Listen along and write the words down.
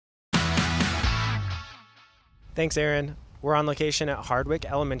Thanks, Aaron. We're on location at Hardwick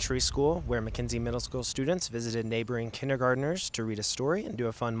Elementary School, where Mackenzie Middle School students visited neighboring kindergartners to read a story and do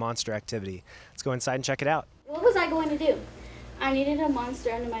a fun monster activity. Let's go inside and check it out. What was I going to do? I needed a monster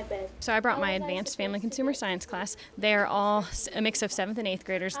under my bed. So I brought my advanced family consumer science class. They're all a mix of 7th and 8th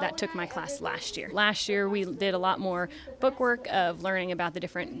graders that took my class last year. Last year we did a lot more bookwork of learning about the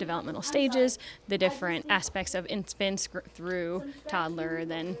different developmental stages, the different aspects of infants through toddler,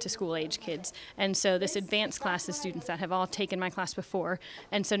 then to school age kids. And so this advanced class is students that have all taken my class before.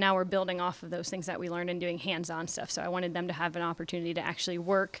 And so now we're building off of those things that we learned and doing hands-on stuff. So I wanted them to have an opportunity to actually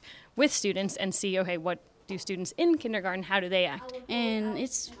work with students and see, okay, what do students in kindergarten, how do they act? And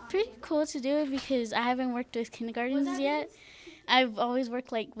it's pretty cool to do it because I haven't worked with kindergartens yet. I've always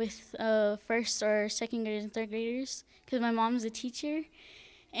worked with first or second graders and third graders because my mom's a teacher,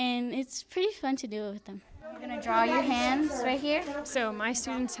 and it's pretty fun to do it with them. You're going to draw your hands right here. So my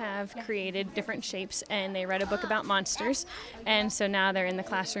students have created different shapes and they read a book about monsters, and so now they're in the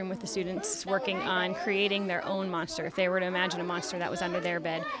classroom with the students working on creating their own monster. If they were to imagine a monster that was under their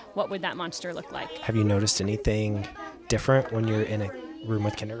bed, what would that monster look like? Have you noticed anything different when you're in a room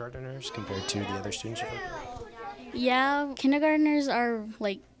with kindergartners compared to the other students you've worked with? Yeah, kindergartners are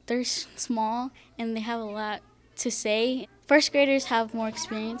they're small and they have a lot to say. First graders have more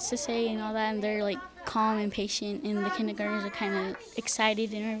experience to say and all that, and they're calm and patient, and the kindergartners are kind of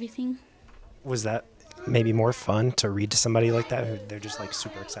excited and everything. Was that maybe more fun to read to somebody like that who they're just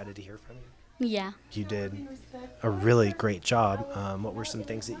super excited to hear from you? Yeah. You did a really great job. What were some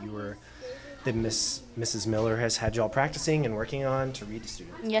things that Mrs. Miller has had y'all practicing and working on to read to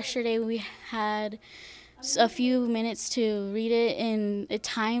students? Yesterday we had a few minutes to read it,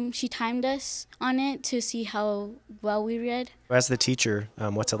 and she timed us on it to see how well we read. As the teacher,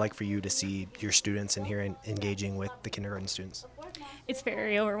 what's it like for you to see your students in here and engaging with the kindergarten students? It's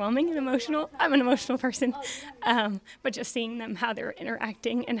very overwhelming and emotional. I'm an emotional person, but just seeing them, how they're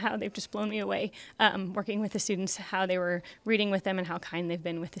interacting and how they've just blown me away, working with the students, how they were reading with them and how kind they've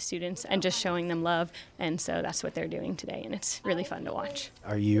been with the students and just showing them love. And so that's what they're doing today, and it's really fun to watch.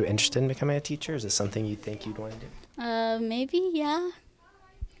 Are you interested in becoming a teacher? Is this something you think you'd want to do? Maybe, yeah.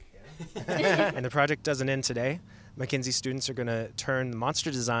 And the project doesn't end today. Mackenzie students are going to turn the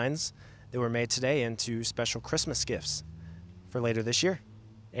monster designs that were made today into special Christmas gifts for later this year.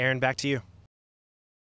 Aaron, back to you.